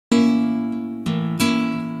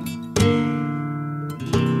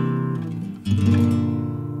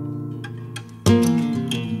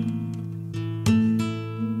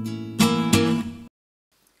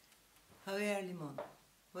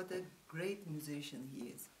musician he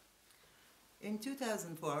is. In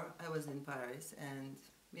 2004, I was in Paris, and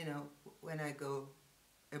you know, when I go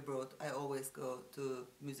abroad, I always go to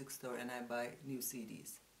music store and I buy new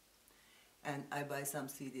CDs. And I buy some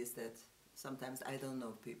CDs that sometimes I don't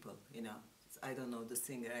know people, you know. I don't know the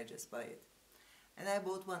singer, I just buy it. And I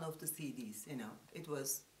bought one of the CDs, you know. It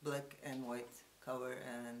was black and white cover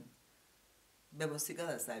and Beba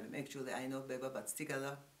Sigala's album. Actually, I know Beba, but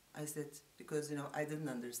Sigala, I said, because, you know, I didn't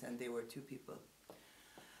understand they were two people.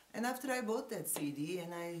 And after I bought that CD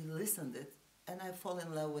and I listened it, and I fall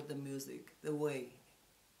in love with the music, the way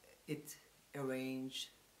it arranged,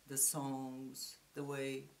 the songs, the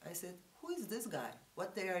way, I said, who is this guy?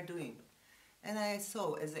 What they are doing? And I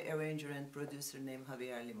saw as an arranger and producer named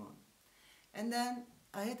Javier Limon. And then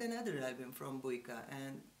I had another album from Buika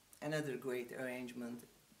and another great arrangement,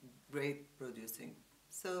 great producing.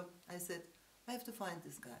 So I said, I have to find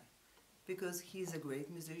this guy because he's a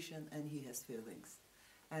great musician and he has feelings.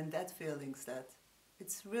 And that feelings that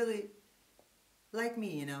it's really like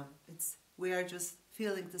me, you know, we are just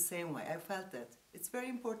feeling the same way. I felt that. It's very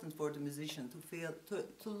important for the musician to feel,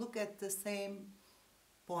 to look at the same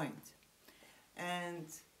point. And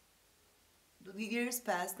the years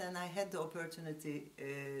passed and I had the opportunity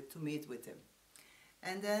to meet with him.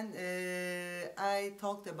 And then I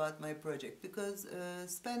talked about my project because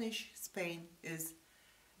Spain is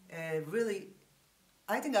really,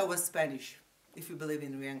 I think I was Spanish, if you believe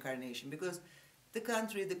in reincarnation, because the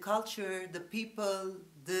country, the culture, the people,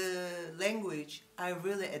 the language, I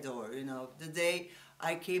really adore, you know. The day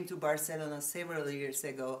I came to Barcelona several years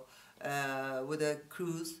ago with a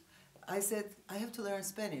cruise, I said, I have to learn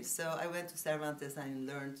Spanish. So I went to Cervantes and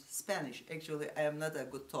learned Spanish. Actually, I am not a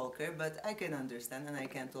good talker, but I can understand and I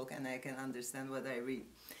can talk and I can understand what I read.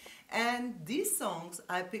 And these songs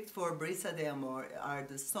I picked for BRISA de Amor are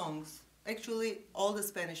the songs, actually all the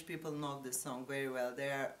Spanish people know this song very well. They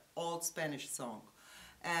are old Spanish song.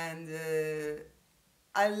 And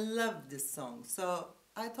I love this song. So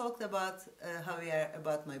I talked about Javier,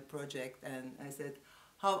 about my project, and I said,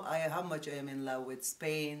 how much I am in love with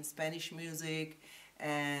Spain, Spanish music,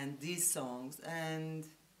 and these songs. And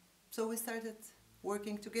so we started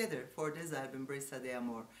working together for this album, BRISA de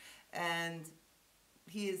Amor. And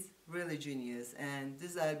he is really genius. And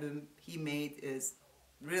this album he made is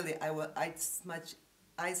really,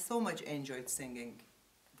 I so much enjoyed singing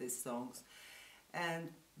these songs. And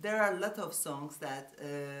there are a lot of songs that,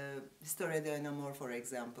 Historia de un Amor, for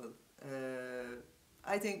example,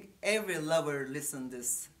 I think every lover listens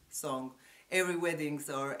this song, every weddings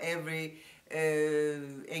or every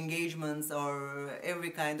engagements or every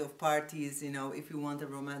kind of parties, you know, if you want a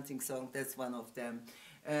romantic song, that's one of them.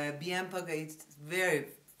 EPK is very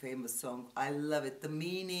famous song. I love it, the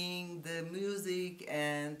meaning, the music,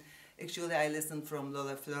 and actually I listened from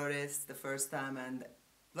Lola Flores the first time and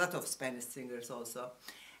a lot of Spanish singers also.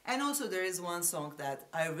 And also there is one song that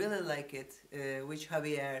I really like it, which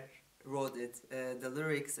Javier wrote it, the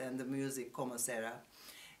lyrics and the music, Como Será.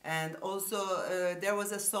 And also there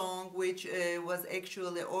was a song which was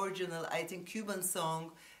actually original, I think Cuban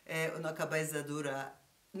song, Una Cabeza Dura.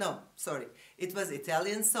 No, sorry, it was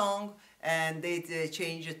Italian song and they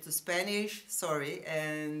changed it to Spanish, sorry,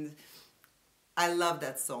 and I love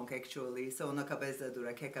that song actually, so Una Cabeza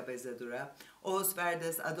Dura, Que Cabeza Dura. Os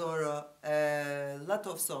Verdes, Adoro, a lot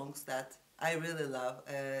of songs that I really love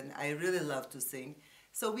and I really love to sing.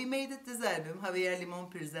 So we made it this album, Javier Limon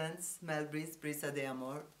presents Melbreeze, BRISA de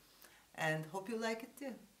Amor, and hope you like it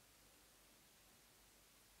too.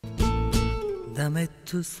 Dame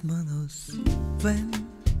tus manos, ven,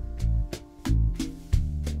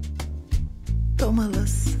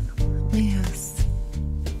 tómalas